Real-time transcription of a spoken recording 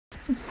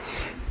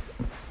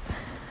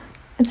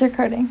It's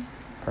recording.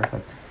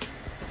 Perfect.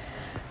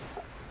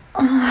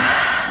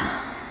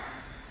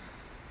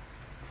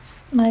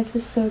 Life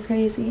is so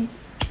crazy.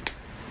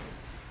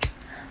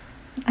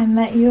 I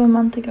met you a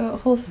month ago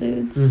at Whole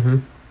Foods. Mm-hmm.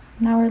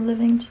 Now we're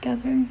living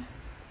together.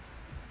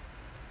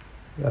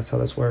 That's how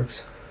this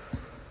works.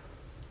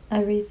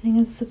 Everything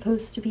is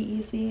supposed to be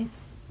easy.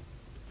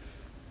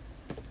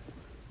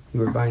 You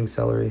were buying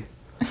celery.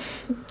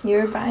 You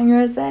were buying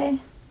rosé.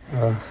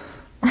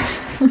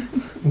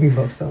 We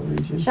love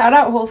celery. Shout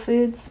out Whole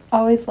Foods.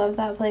 Always loved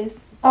that place.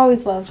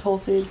 Always loved Whole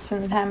Foods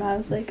from the time I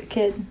was like a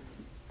kid.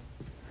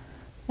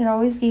 It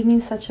always gave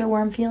me such a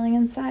warm feeling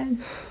inside.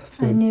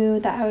 I knew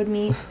that I would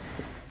meet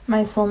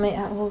my soulmate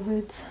at Whole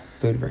Foods.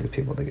 Food brings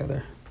people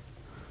together.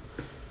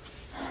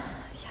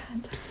 Yeah.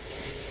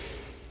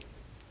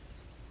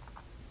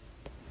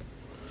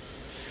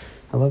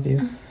 I love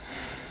you.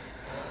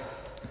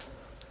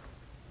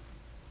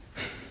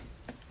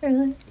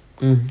 Really?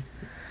 Mm-hmm.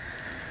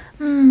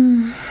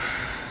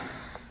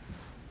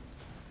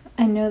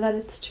 I know that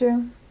it's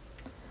true.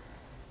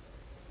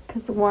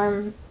 Because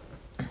warm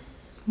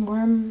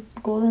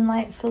golden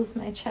light fills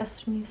my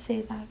chest when you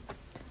say that.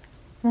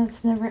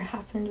 That's never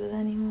happened with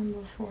anyone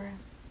before.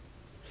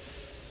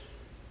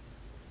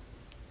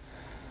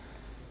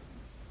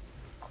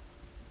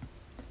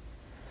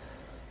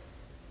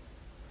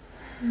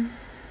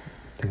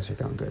 Things are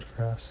going good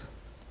for us.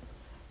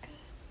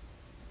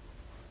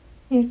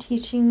 You're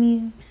teaching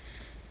me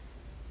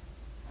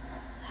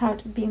how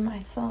to be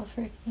myself,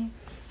 Ricky.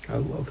 I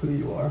love who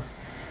you are.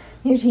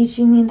 You're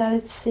teaching me that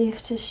it's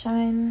safe to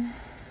shine.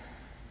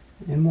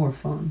 And more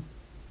fun.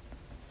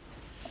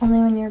 Only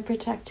when you're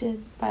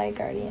protected by a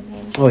guardian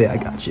angel. Oh yeah, I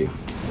got you.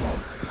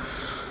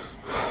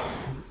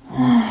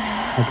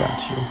 I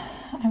got you.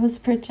 I was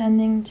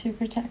pretending to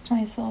protect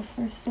myself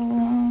for so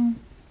long.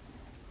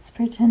 I was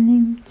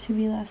pretending to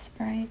be less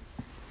bright.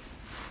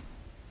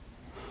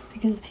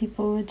 Because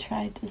people would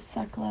try to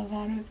suck love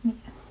out of me.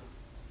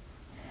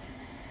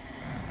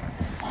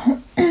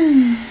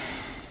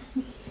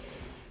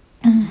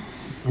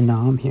 And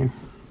now I'm here.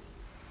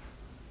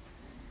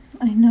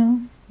 I know.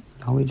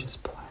 Now we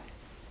just play.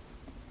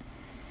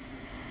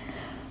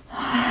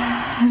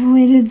 I've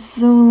waited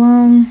so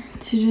long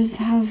to just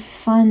have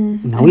fun.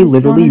 Now we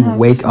literally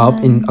wake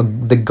up in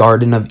the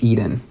Garden of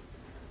Eden.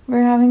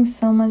 We're having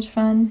so much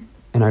fun.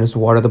 And I just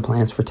water the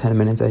plants for 10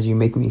 minutes as you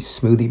make me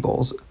smoothie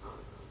bowls.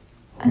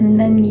 And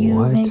then you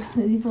make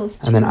smoothie bowls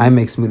too. And then I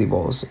make smoothie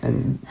bowls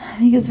and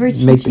because we're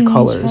teaching make the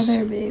colors. each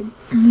other, babe.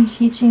 We're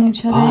teaching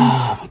each other.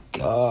 Oh my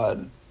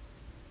god.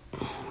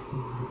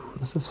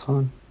 This is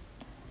fun.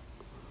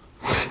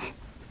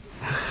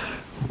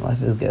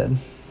 Life is good.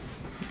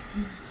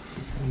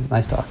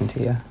 Nice talking to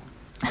you.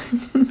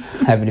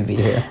 Happy to be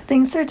here.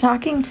 Thanks for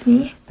talking to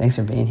me. Thanks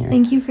for being here.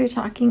 Thank you for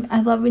talking.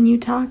 I love when you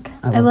talk.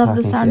 I love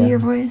the talking sound to of you. your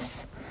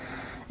voice.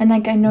 And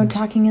like, I know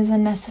talking is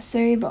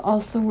unnecessary, but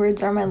also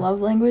words are my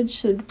love language.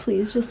 So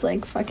please just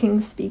like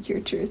fucking speak your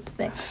truth.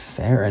 Thanks.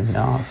 Fair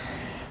enough.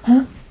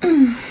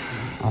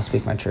 I'll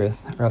speak my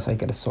truth, or else I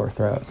get a sore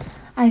throat.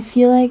 I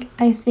feel like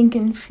I think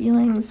in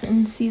feelings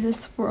and see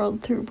this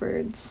world through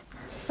words.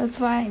 That's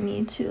why I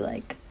need to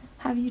like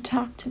have you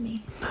talk to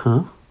me.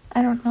 Huh?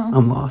 I don't know.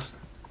 I'm lost.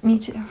 Me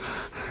too.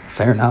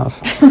 Fair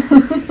enough.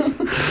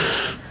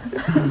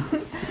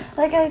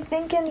 Like I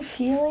think in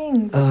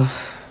feelings.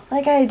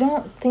 Like I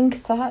don't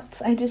think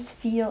thoughts. I just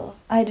feel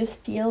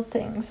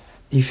things.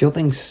 You feel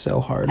things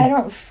so hard. I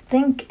don't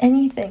think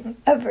anything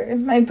ever.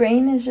 My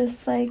brain is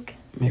just like.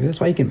 Maybe that's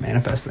why you can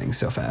manifest things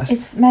so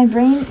fast. My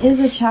brain is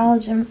a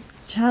childhood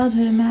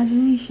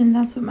imagination.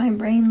 That's what my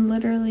brain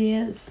literally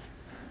is.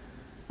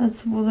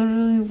 That's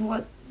literally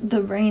what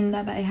the brain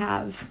that I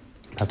have.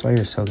 That's why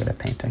you're so good at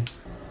painting.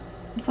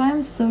 That's why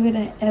I'm so good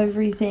at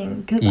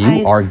everything. Cause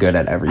you are good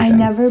at everything. I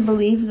never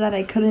believed that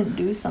I couldn't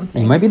do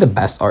something. You might be the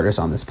best artist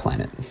on this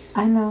planet.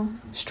 I know.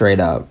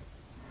 Straight up.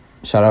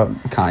 Shout out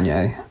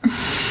Kanye.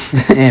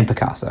 And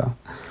Picasso.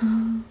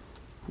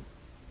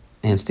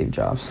 And Steve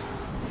Jobs.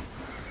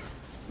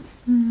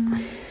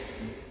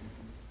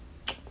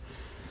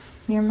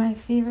 You're my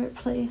favorite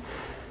place.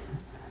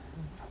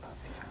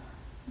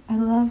 I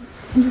love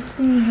just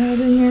being held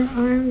in your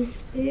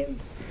arms, babe.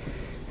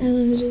 I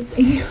love just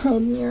being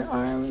held in your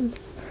arms.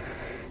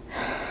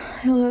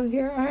 I love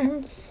your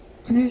arms.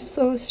 They're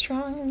so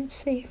strong and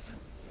safe.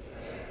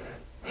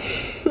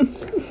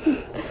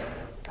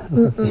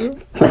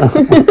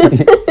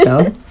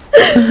 No?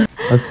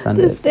 Let's send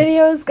it. This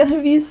video is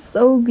gonna be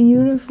so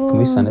beautiful. Can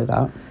we send it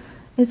out?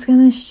 It's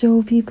gonna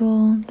show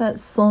people that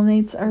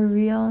soulmates are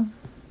real.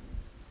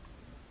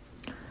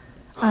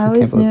 I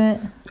always knew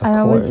it. I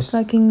always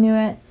fucking knew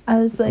it. I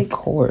was like, of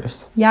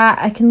course. Yeah,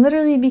 I can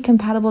literally be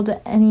compatible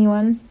to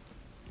anyone,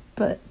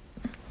 but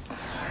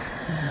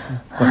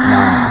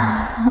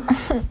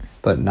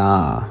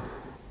nah.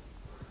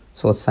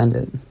 So let's send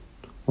it.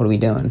 What are we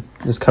doing?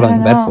 Just I cuddling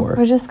in don't bed know. for?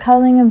 We're just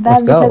cuddling in bed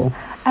Let's go. because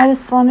I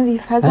just want to be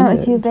present Send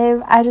with it. you,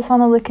 babe. I just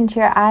want to look into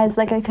your eyes.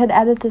 Like, I could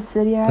edit this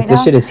video right But now.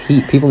 this shit is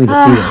heat. People need to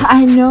see this.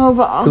 I know,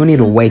 but also... People need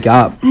to wake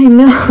up. I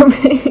know,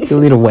 babe.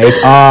 People need to wake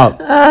up.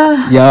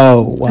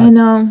 Yo, what? I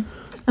know.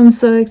 I'm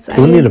so excited.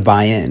 People need to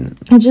buy in.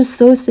 It's just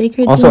so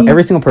sacred Also, to me.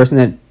 every single person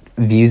that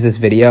views this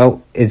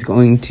video is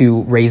going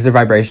to raise their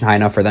vibration high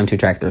enough for them to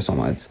attract their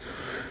soulmates.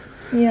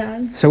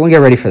 Yeah. So we're gonna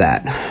get ready for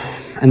that.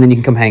 And then you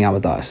can come hang out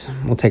with us.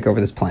 We'll take over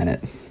this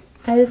planet.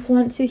 I just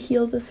want to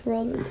heal this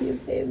world with you,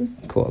 babe.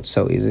 Cool, it's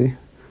so easy.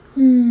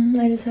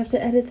 I just have to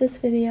edit this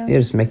video. Yeah,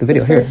 just make the It's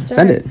video. Here, first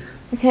send start. it.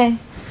 Okay. Do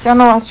you want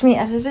to watch me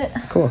edit it?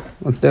 Cool,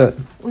 let's do it.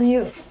 Will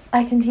you...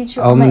 I can teach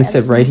you Oh, all I'm my gonna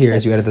sit right editing here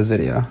as you tips. edit this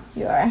video.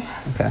 You are.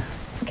 Okay,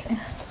 Okay.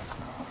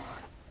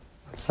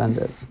 let's send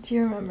it. Do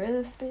you remember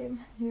this, babe?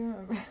 Do you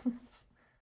remember?